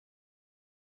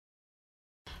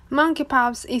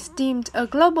Monkeypox is deemed a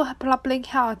global public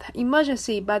health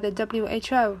emergency by the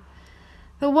WHO.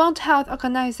 The World Health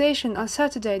Organization on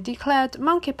Saturday declared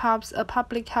monkeypox a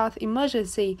public health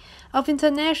emergency of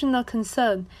international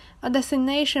concern, a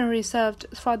designation reserved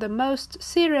for the most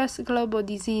serious global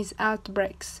disease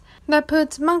outbreaks. That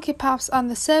puts monkeypox on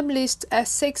the same list as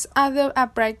 6 other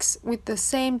outbreaks with the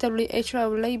same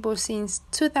WHO label since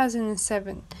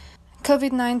 2007.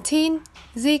 COVID-19,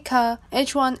 Zika,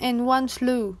 H1N1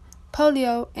 flu,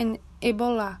 polio, and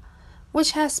Ebola,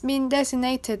 which has been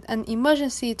designated an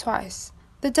emergency twice.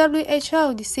 The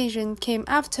WHO decision came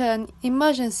after an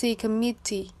emergency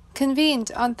committee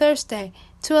convened on Thursday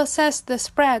to assess the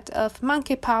spread of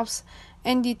monkeypox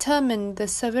and determine the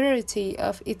severity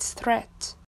of its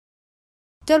threat.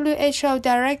 WHO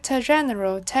Director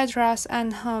General Tedros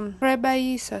Adhanom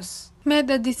Ghebreyesus made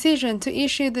the decision to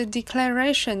issue the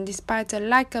declaration despite a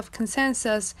lack of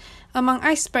consensus among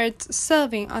experts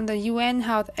serving on the UN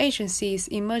Health Agency's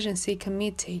Emergency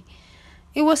Committee.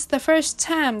 It was the first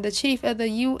time the chief of the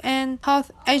UN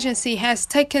Health Agency has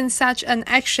taken such an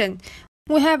action.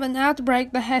 We have an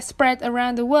outbreak that has spread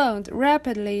around the world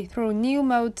rapidly through new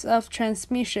modes of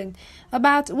transmission,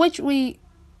 about which we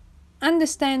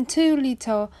understand too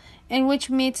little and which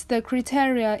meets the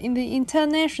criteria in the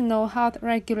international health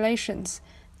regulations,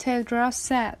 Tedros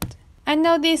said. I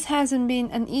know this hasn't been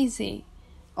an easy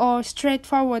or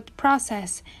straightforward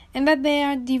process, and that there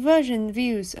are divergent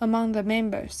views among the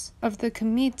members of the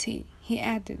committee, he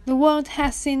added. The world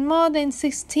has seen more than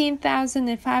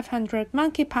 16,500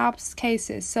 monkeypox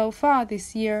cases so far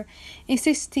this year in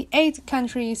 68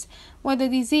 countries where the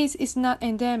disease is not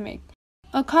endemic,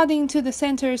 according to the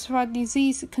Centers for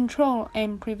Disease Control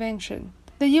and Prevention.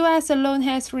 The U.S. alone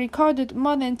has recorded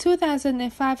more than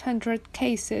 2,500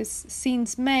 cases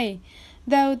since May,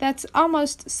 though that's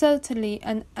almost certainly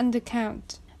an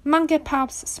undercount.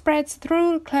 Monkeypox spreads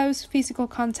through close physical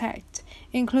contact,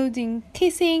 including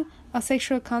kissing or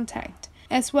sexual contact,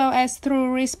 as well as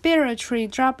through respiratory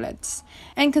droplets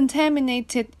and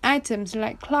contaminated items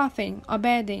like clothing or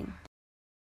bedding.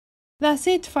 That's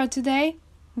it for today.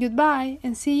 Goodbye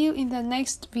and see you in the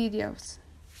next videos.